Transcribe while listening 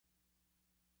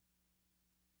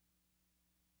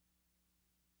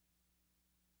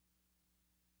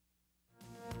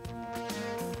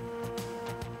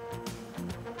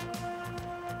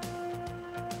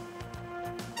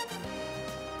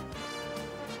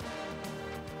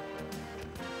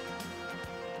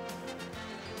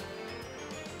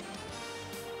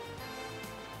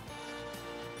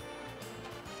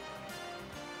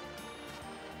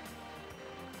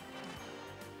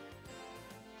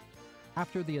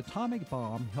After the atomic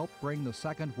bomb helped bring the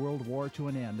Second World War to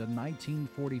an end in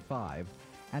 1945,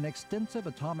 an extensive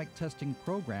atomic testing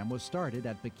program was started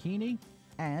at Bikini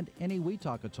and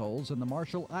Eniwetok atolls in the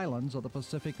Marshall Islands of the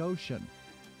Pacific Ocean.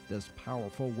 This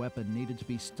powerful weapon needed to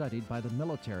be studied by the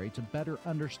military to better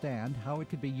understand how it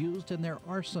could be used in their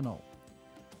arsenal.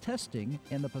 Testing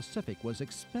in the Pacific was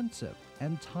expensive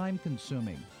and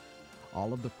time-consuming.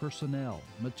 All of the personnel,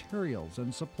 materials,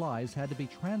 and supplies had to be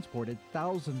transported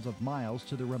thousands of miles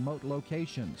to the remote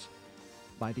locations.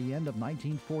 By the end of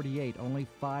 1948, only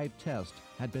 5 tests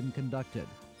had been conducted.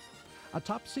 A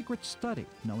top-secret study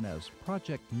known as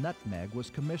Project Nutmeg was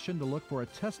commissioned to look for a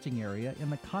testing area in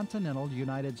the continental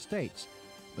United States,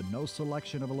 but no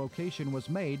selection of a location was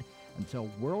made until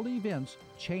world events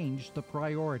changed the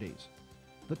priorities.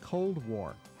 The Cold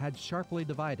War had sharply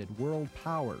divided world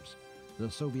powers.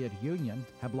 The Soviet Union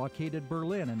had blockaded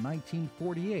Berlin in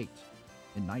 1948.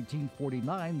 In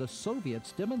 1949, the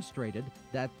Soviets demonstrated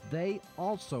that they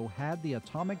also had the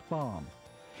atomic bomb.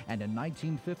 And in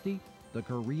 1950, the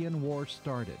Korean War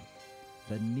started.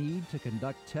 The need to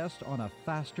conduct tests on a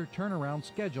faster turnaround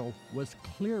schedule was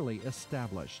clearly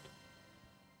established.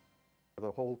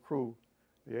 The whole crew,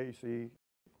 the AEC,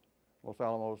 Los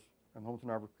Alamos, and Homestead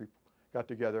Harbor Creek got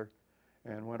together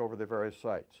and went over the various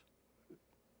sites.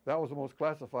 That was the most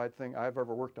classified thing I've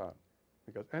ever worked on,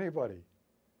 because anybody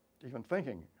even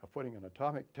thinking of putting an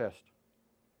atomic test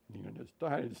in the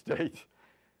United States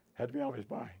had to be on his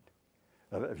mind.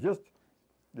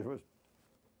 It was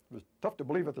tough to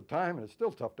believe at the time, and it's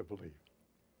still tough to believe.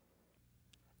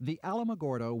 The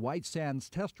Alamogordo White Sands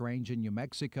Test Range in New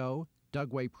Mexico,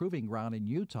 Dugway Proving Ground in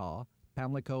Utah,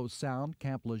 Pamlico Sound,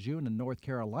 Camp Lejeune in North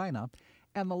Carolina,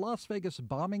 and the Las Vegas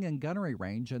Bombing and Gunnery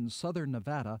Range in southern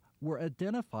Nevada were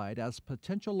identified as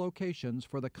potential locations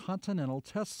for the Continental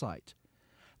Test Site.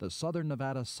 The southern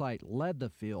Nevada site led the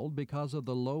field because of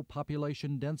the low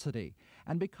population density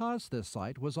and because this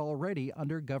site was already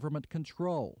under government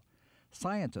control.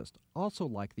 Scientists also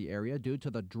liked the area due to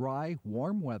the dry,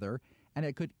 warm weather, and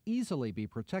it could easily be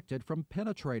protected from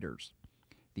penetrators.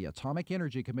 The Atomic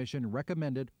Energy Commission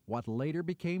recommended what later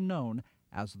became known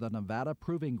as the Nevada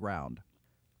Proving Ground.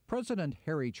 President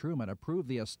Harry Truman approved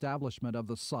the establishment of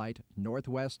the site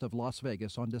northwest of Las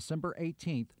Vegas on December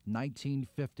 18,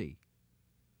 1950.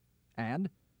 And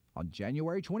on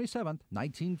January 27,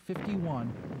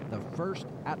 1951, the first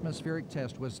atmospheric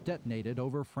test was detonated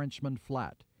over Frenchman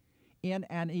Flat. In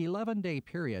an 11-day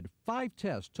period, 5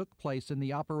 tests took place in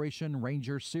the Operation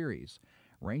Ranger series,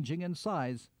 ranging in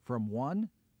size from 1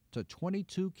 to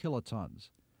 22 kilotons.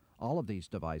 All of these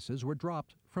devices were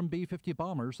dropped from B-50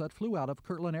 bombers that flew out of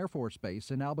Kirtland Air Force Base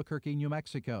in Albuquerque, New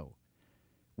Mexico.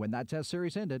 When that test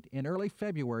series ended, in early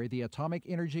February, the Atomic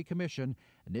Energy Commission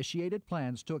initiated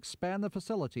plans to expand the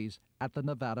facilities at the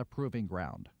Nevada Proving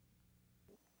Ground.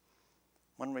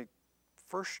 When we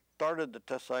first started the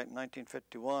test site in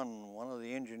 1951, one of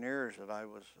the engineers that I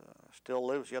was, still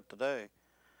lives yet today,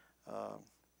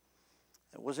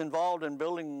 was involved in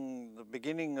building the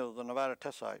beginning of the Nevada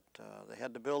test site. They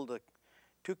had to build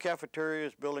 2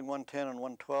 cafeterias, building 110 and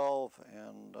 112,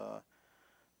 and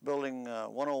building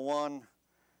 101,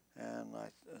 and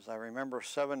as I remember,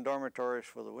 7 dormitories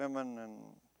for the women and,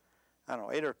 I don't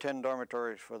know, 8 or 10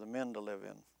 dormitories for the men to live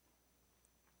in.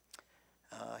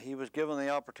 He was given the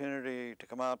opportunity to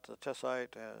come out to the test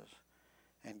site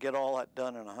and get all that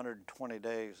done in 120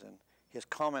 days, and his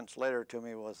comments later to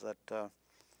me was that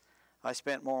I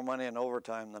spent more money in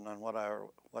overtime than on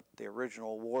what the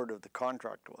original award of the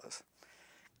contract was.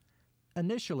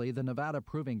 Initially, the Nevada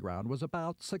Proving Ground was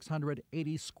about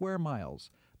 680 square miles,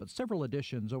 but several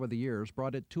additions over the years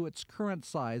brought it to its current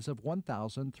size of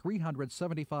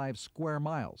 1,375 square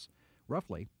miles,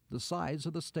 roughly the size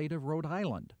of the state of Rhode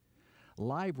Island.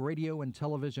 Live radio and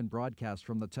television broadcasts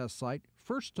from the test site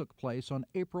first took place on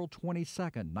April 22,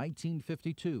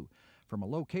 1952, from a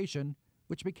location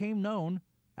which became known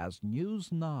as News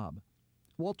Knob.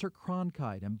 Walter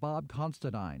Cronkite and Bob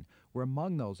Constantine were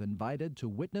among those invited to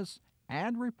witness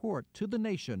and report to the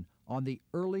nation on the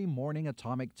early morning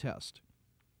atomic test.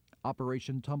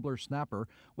 Operation Tumbler Snapper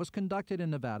was conducted in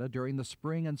Nevada during the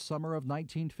spring and summer of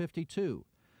 1952,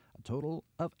 a total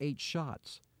of 8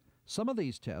 shots. Some of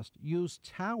these tests used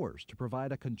towers to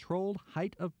provide a controlled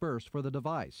height of burst for the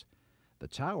device. The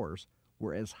towers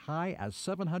were as high as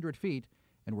 700 feet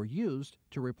and were used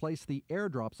to replace the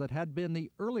airdrops that had been the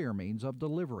earlier means of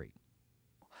delivery.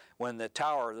 When the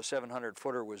tower, the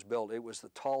 700-footer, was built, it was the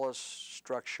tallest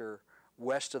structure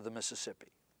west of the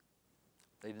Mississippi.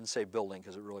 They didn't say building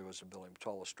because it really was a building,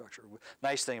 tallest structure.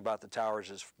 Nice thing about the towers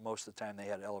is most of the time they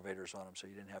had elevators on them, so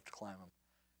you didn't have to climb them.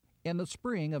 In the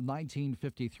spring of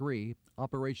 1953,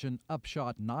 Operation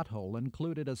Upshot Knothole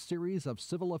included a series of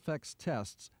civil effects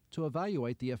tests to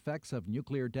evaluate the effects of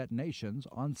nuclear detonations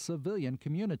on civilian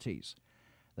communities.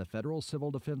 The Federal Civil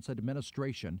Defense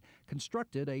Administration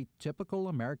constructed a typical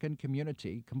American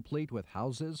community complete with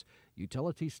houses,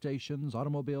 utility stations,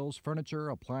 automobiles, furniture,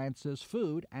 appliances,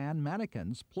 food, and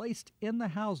mannequins placed in the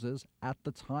houses at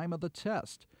the time of the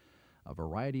test. A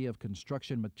variety of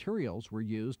construction materials were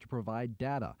used to provide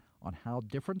data on how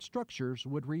different structures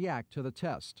would react to the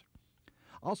test.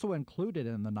 Also included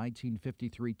in the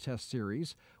 1953 test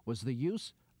series was the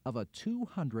use of a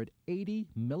 280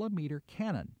 millimeter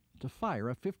cannon to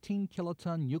fire a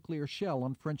 15-kiloton nuclear shell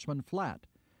on Frenchman Flat.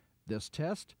 This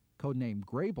test, codenamed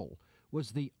Grable,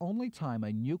 was the only time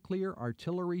a nuclear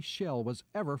artillery shell was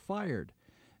ever fired.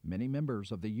 Many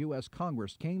members of the U.S.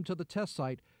 Congress came to the test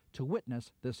site to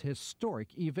witness this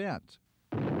historic event.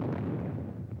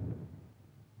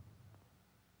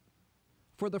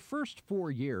 For the first 4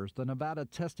 years, the Nevada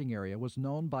testing area was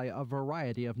known by a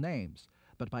variety of names,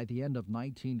 but by the end of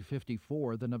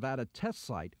 1954, the Nevada test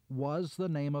site was the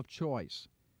name of choice.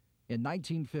 In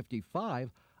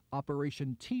 1955,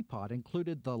 Operation Teapot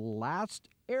included the last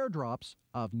airdrops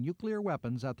of nuclear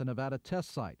weapons at the Nevada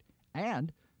test site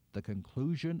and the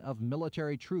conclusion of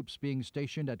military troops being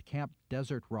stationed at Camp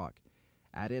Desert Rock.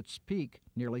 At its peak,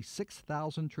 nearly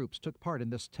 6,000 troops took part in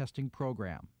this testing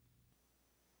program.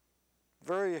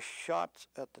 Various shots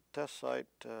at the test site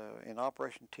in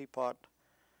Operation Teapot.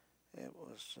 It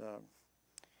was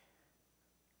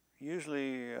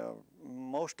usually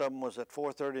most of them was at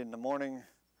 4:30 in the morning.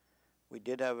 We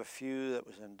did have a few that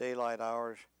was in daylight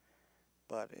hours,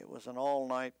 but it was an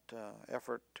all-night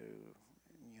effort to,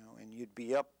 and you'd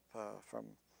be up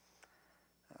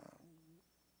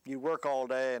you'd work all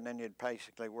day and then you'd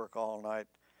basically work all night,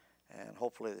 and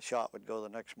hopefully the shot would go the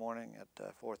next morning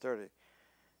at 4:30.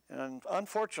 And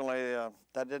unfortunately,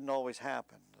 that didn't always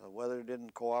happen. The weather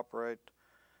didn't cooperate,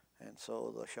 and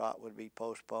so the shot would be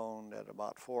postponed at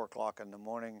about 4 o'clock in the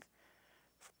morning,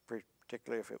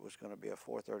 particularly if it was going to be a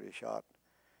 4:30 shot,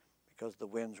 because the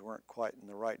winds weren't quite in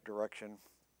the right direction.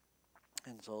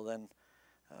 And so then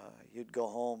you'd go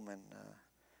home and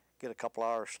get a couple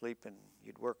hours sleep, and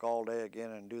you'd work all day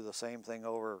again and do the same thing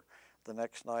over the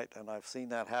next night. And I've seen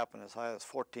that happen as high as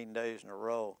 14 days in a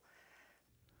row.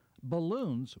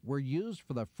 Balloons were used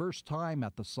for the first time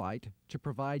at the site to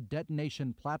provide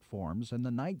detonation platforms in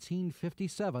the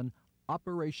 1957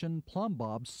 Operation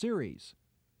Plumbob series.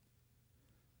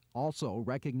 Also,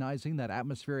 recognizing that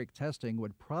atmospheric testing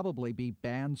would probably be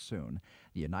banned soon,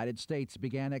 the United States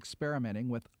began experimenting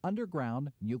with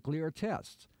underground nuclear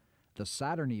tests. The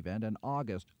Saturn event in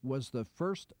August was the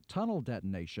first tunnel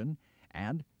detonation,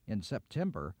 and in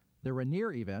September, the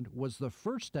Rainier event was the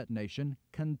first detonation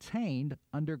contained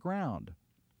underground.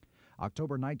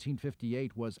 October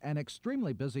 1958 was an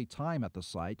extremely busy time at the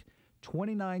site.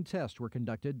 29 tests were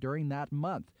conducted during that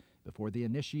month before the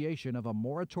initiation of a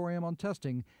moratorium on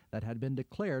testing that had been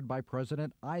declared by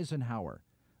President Eisenhower.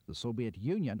 The Soviet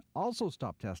Union also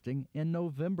stopped testing in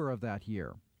November of that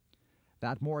year.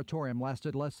 That moratorium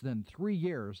lasted less than 3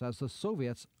 years as the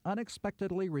Soviets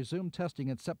unexpectedly resumed testing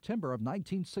in September of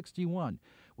 1961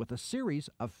 with a series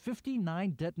of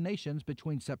 59 detonations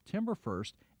between September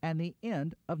 1st and the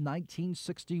end of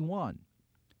 1961.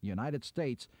 The United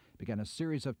States began a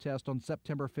series of tests on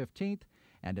September 15th,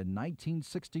 and in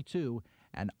 1962,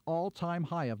 an all-time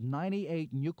high of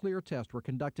 98 nuclear tests were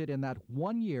conducted in that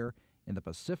 1 year in the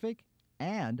Pacific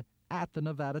and at the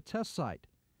Nevada test site.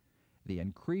 The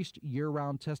increased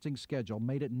year-round testing schedule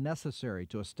made it necessary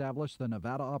to establish the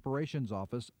Nevada Operations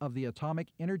Office of the Atomic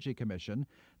Energy Commission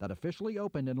that officially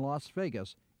opened in Las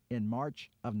Vegas in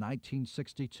March of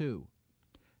 1962.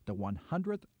 The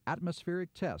 100th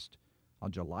atmospheric test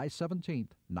on July 17,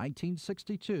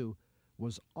 1962,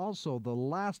 was also the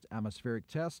last atmospheric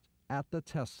test at the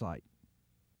test site.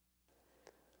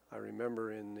 I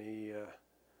remember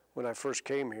when I first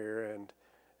came here and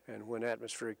when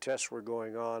atmospheric tests were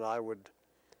going on, I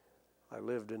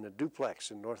lived in a duplex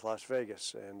in North Las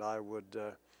Vegas, and I would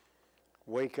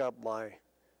wake up my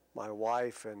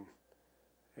wife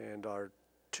and our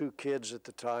 2 kids at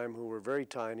the time, who were very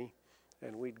tiny,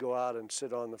 and we'd go out and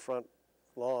sit on the front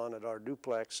lawn at our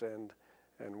duplex and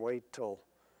wait till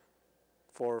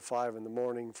 4 or 5 in the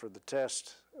morning for the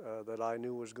test that I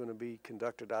knew was going to be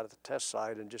conducted out at the test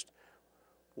site, and just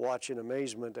watch in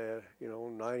amazement,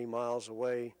 90 miles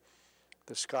away,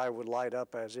 the sky would light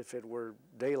up as if it were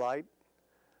daylight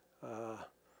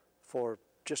for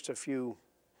just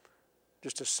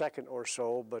a second or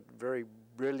so, but very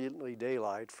brilliantly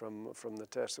daylight from the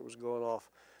test that was going off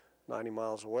 90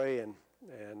 miles away. And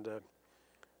and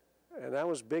that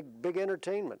was big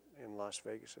entertainment in Las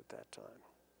Vegas at that time.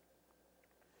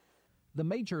 The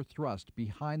major thrust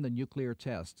behind the nuclear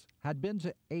tests had been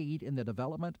to aid in the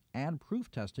development and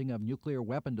proof testing of nuclear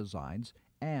weapon designs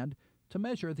and to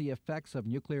measure the effects of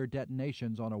nuclear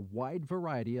detonations on a wide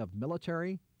variety of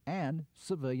military and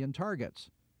civilian targets.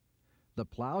 The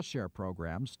Ploughshare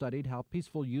Program studied how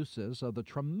peaceful uses of the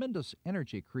tremendous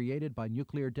energy created by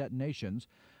nuclear detonations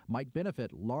might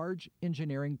benefit large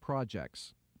engineering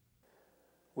projects.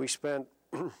 We spent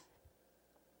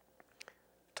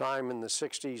time in the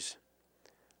 60s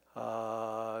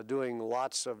doing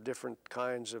lots of different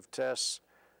kinds of tests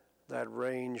that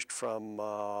ranged from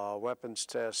weapons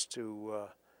tests to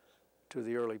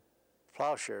the early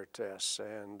Ploughshare tests.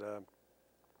 And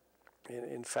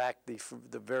in fact,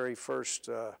 the very first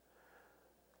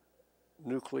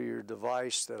nuclear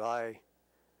device that I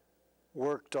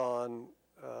worked on,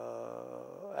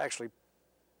 actually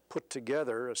put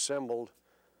together, assembled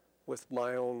with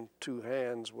my own two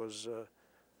hands, was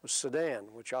Sedan,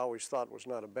 which I always thought was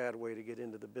not a bad way to get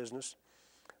into the business.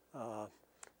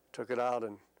 Took it out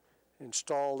and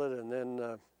installed it, and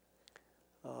then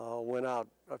went out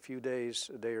a day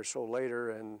or so later,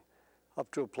 and up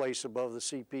to a place above the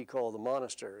CP called the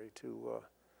Monastery to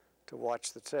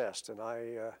watch the test. And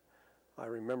I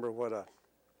remember what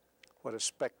a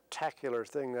spectacular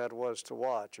thing that was to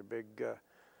watch. A big,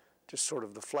 just sort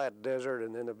of the flat desert,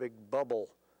 and then a big bubble,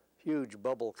 huge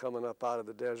bubble coming up out of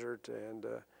the desert, and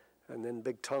then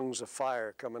big tongues of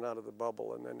fire coming out of the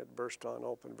bubble, and then it burst on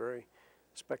open. Very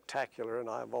spectacular, and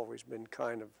I've always been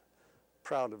kind of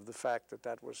proud of the fact that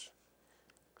that was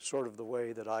sort of the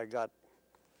way that I got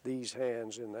these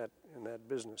hands in that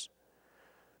business.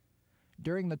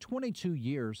 During the 22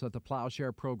 years that the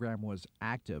Ploughshare Program was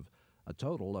active, a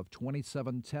total of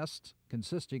 27 tests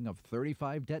consisting of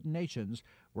 35 detonations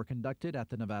were conducted at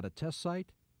the Nevada test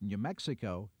site, New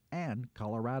Mexico, and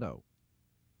Colorado.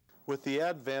 With the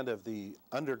advent of the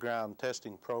underground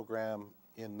testing program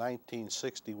in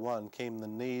 1961 came the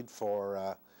need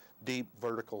for deep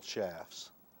vertical shafts.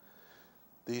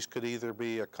 These could either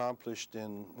be accomplished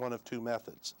in one of two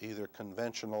methods, either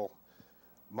conventional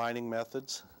mining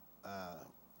methods,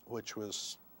 which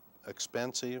was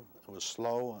expensive, it was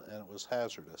slow, and it was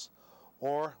hazardous,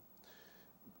 or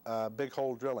big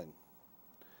hole drilling.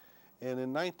 And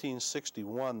in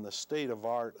 1961, the state of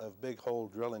art of big hole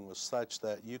drilling was such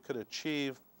that you could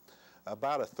achieve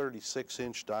about a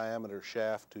 36-inch diameter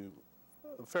shaft to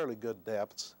fairly good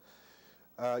depths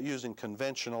using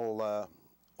conventional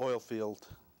oil field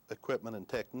equipment and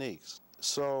techniques.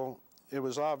 So it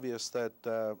was obvious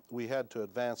that we had to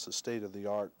advance the state of the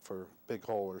art for big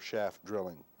hole or shaft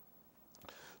drilling.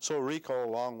 So RICO,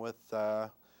 along with the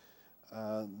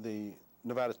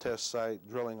Nevada test site,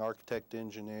 drilling architect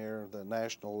engineer, the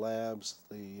national labs,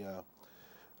 the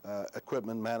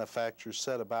equipment manufacturers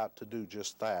set about to do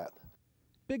just that.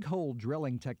 Big hole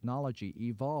drilling technology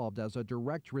evolved as a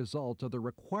direct result of the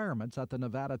requirements at the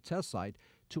Nevada test site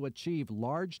to achieve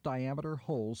large diameter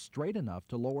holes straight enough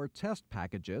to lower test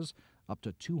packages up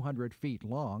to 200 feet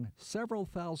long, several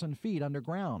thousand feet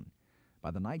underground.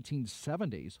 By the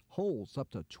 1970s, holes up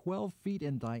to 12 feet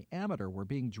in diameter were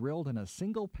being drilled in a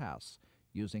single pass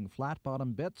using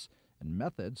flat-bottom bits and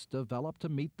methods developed to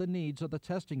meet the needs of the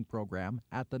testing program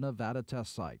at the Nevada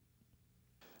test site.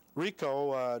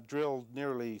 RICO drilled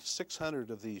nearly 600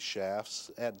 of these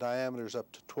shafts at diameters up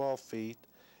to 12 feet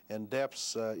and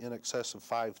depths in excess of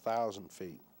 5,000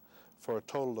 feet for a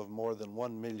total of more than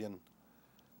 1 million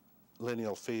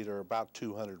lineal feet, or about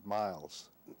 200 miles.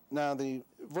 Now, the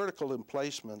vertical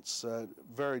emplacements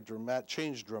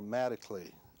changed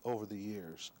dramatically over the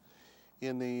years.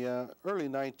 In the early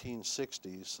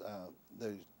 1960s,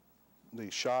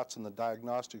 the shots and the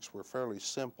diagnostics were fairly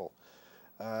simple.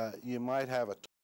 You might have a